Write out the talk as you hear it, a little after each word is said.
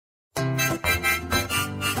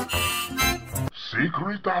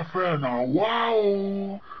Secret Affair now,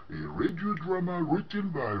 wow! A radio drama written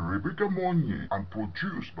by Monyei and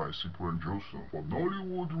produced by Cyprian Josson for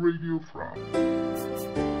Nollywood Radio France.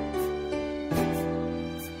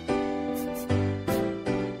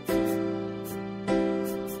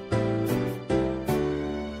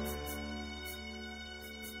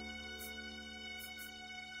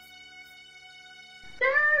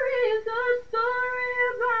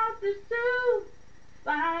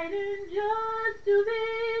 Fighting just to be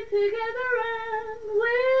together, and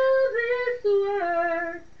will this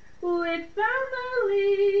work with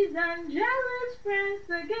families and jealous friends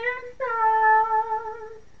against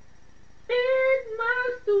us? It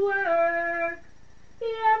must work,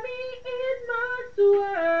 hear me, it must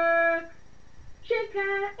work,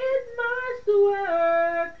 Chica, it must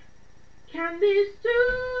work. Can these two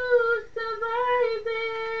survive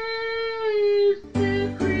this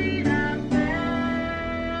secret affair?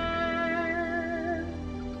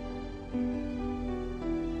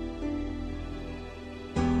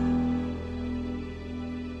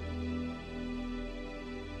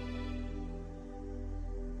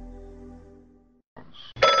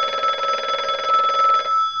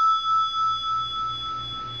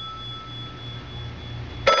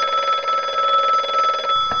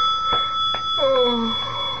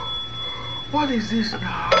 What is this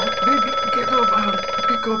now? Baby, get up and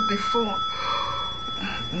pick up the phone.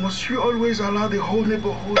 Must you always allow the whole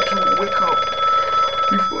neighborhood to wake up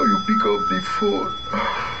before you pick up the phone?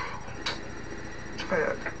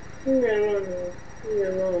 Tired.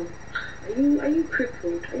 No. Are you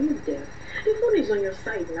crippled? Are you deaf? The phone is on your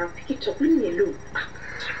side now. Pick it up. Leave me alone.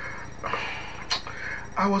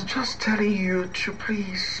 I was just telling you to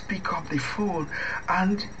please pick up the phone,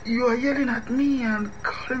 and you are yelling at me and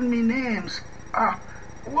calling me names.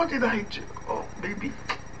 What did I do? Oh, baby.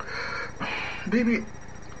 Baby,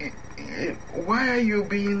 why are you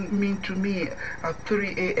being mean to me at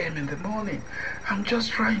 3 a.m. in the morning? I'm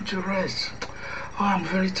just trying to rest. Oh, I'm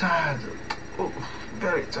very tired. Oh,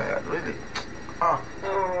 very tired, really. Oh,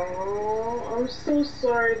 I'm so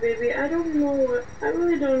sorry, baby. I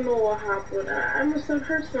really don't know what happened. I must have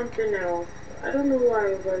heard something else. I don't know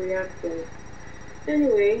why I overreacted.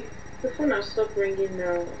 Anyway, the phone has stopped ringing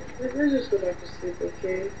now. Let's just go back to sleep,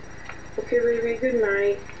 okay? Okay, baby, good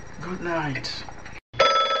night. Good night.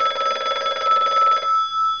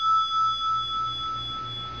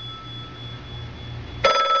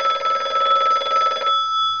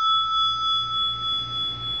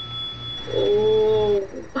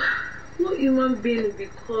 What human being will be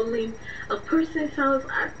calling a person's house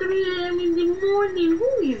at 3 a.m. in the morning?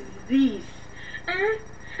 Who is this?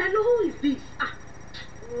 Hello, who is this?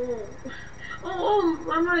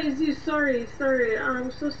 Mama, is you? Sorry.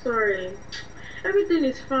 I'm so sorry. Everything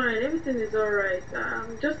is fine. Everything is alright.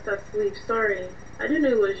 I'm just asleep. Sorry. I didn't know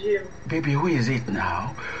it was you. Baby, who is it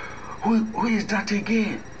now? Who is that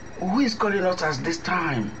again? Who is calling us at this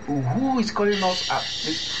time? Who is calling us at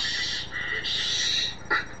this?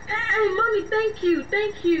 Hey, Mommy, thank you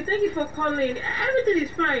for calling. Everything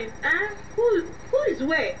is fine. Who is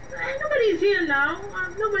where? Nobody is here now.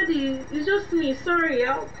 Nobody. It's just me. Sorry.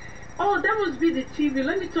 Oh, that must be the TV.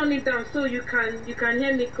 Let me turn it down so you can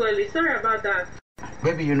hear me clearly. Sorry about that.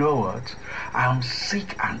 Baby, you know what? I'm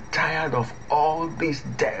sick and tired of all these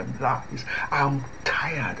damn lies. I'm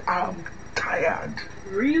tired.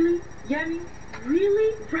 Really? Yemi?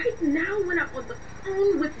 Really? Right now when I'm on the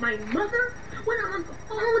phone with my mother?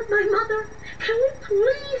 Can we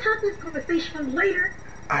please have this conversation later?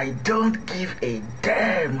 I don't give a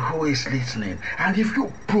damn who is listening. And if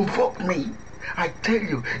you provoke me, I tell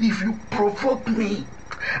you, if you provoke me,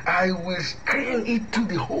 I will scream it to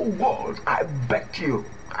the whole world. I bet you.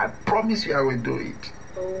 I promise you I will do it.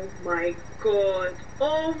 Oh my God,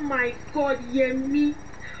 Yemi.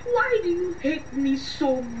 Why do you hate me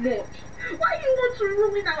so much? Why do you want to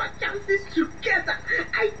ruin our chances together?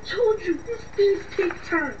 I told you these things take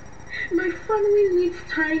time. My family needs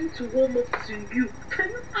time to warm up to you. Can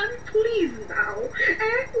you please now?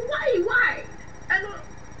 Why?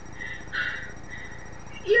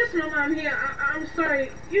 Yes, Mama, I'm here. I'm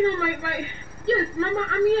sorry. You know my. Yes, Mama,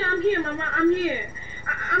 I'm here, Mama, I'm here.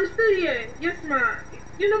 I'm still here. Yes, Ma.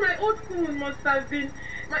 You know my old phone must have been.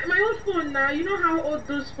 My old phone now, you know how old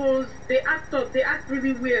those phones, they act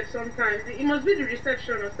really weird sometimes. It must be the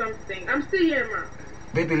reception or something. I'm still here, Ma.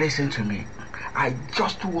 Baby, listen to me. I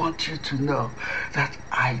just want you to know that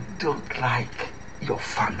I don't like your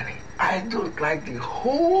family. I don't like the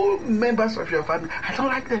whole members of your family. I don't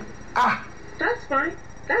like them. That's fine.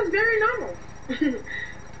 That's very normal.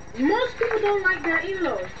 Most people don't like their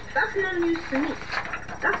in-laws. That's not news to me.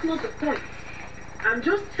 That's not the point. I'm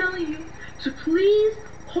just telling you to please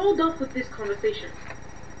hold off with this conversation.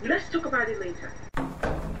 Let's talk about it later.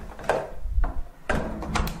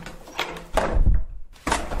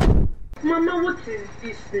 Mama, what is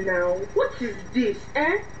this now? What is this,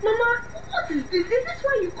 Mama, what is this? Is this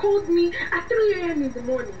why you called me at 3 a.m. in the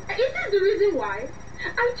morning? Is this the reason why?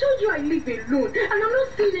 I told you I live alone and I'm not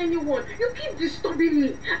seeing anyone. You keep disturbing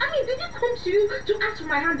me. I mean, did he come to you to ask for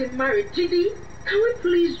my hand in marriage, did he? Can we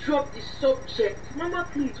please drop the subject? Mama,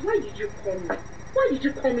 please, why did you call me? Why did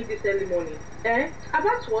you call me this early morning?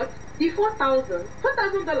 About what? The $4,000.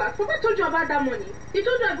 Papa told you about that money. He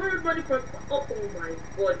told you I borrowed money from... Oh my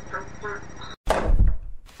God, Papa.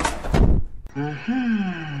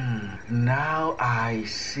 Now I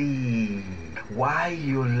see why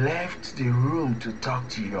you left the room to talk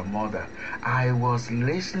to your mother. I was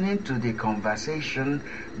listening to the conversation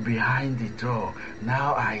behind the door.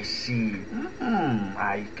 Now I see.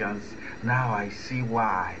 Now I see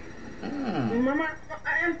why. Mama,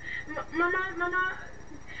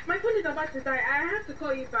 my phone is about to die. I have to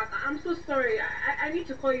call you back. I'm so sorry. I need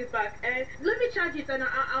to call you back. Let me charge it and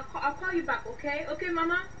I'll call you back, okay? Okay,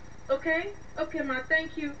 Mama? Okay? Okay, Ma,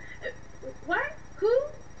 thank you. What? Who?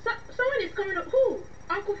 Someone is coming up. Who?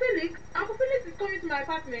 Uncle Felix? Uncle Felix is coming to my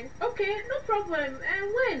apartment. Okay, no problem.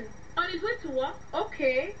 And when? On his way to work?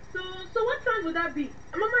 Okay. So what time would that be?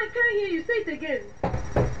 Mama, I can't hear you. Say it again.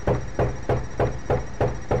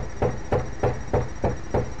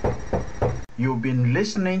 You've been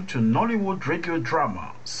listening to Nollywood radio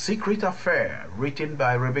drama Secret Affair, written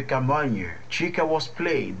by Rebecca Monyei. Chika was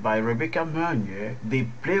played by Rebecca Monyei, the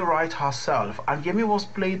playwright herself, and Yemi was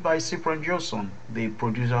played by Cyprian Josson, the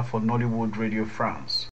producer for Nollywood Radio France.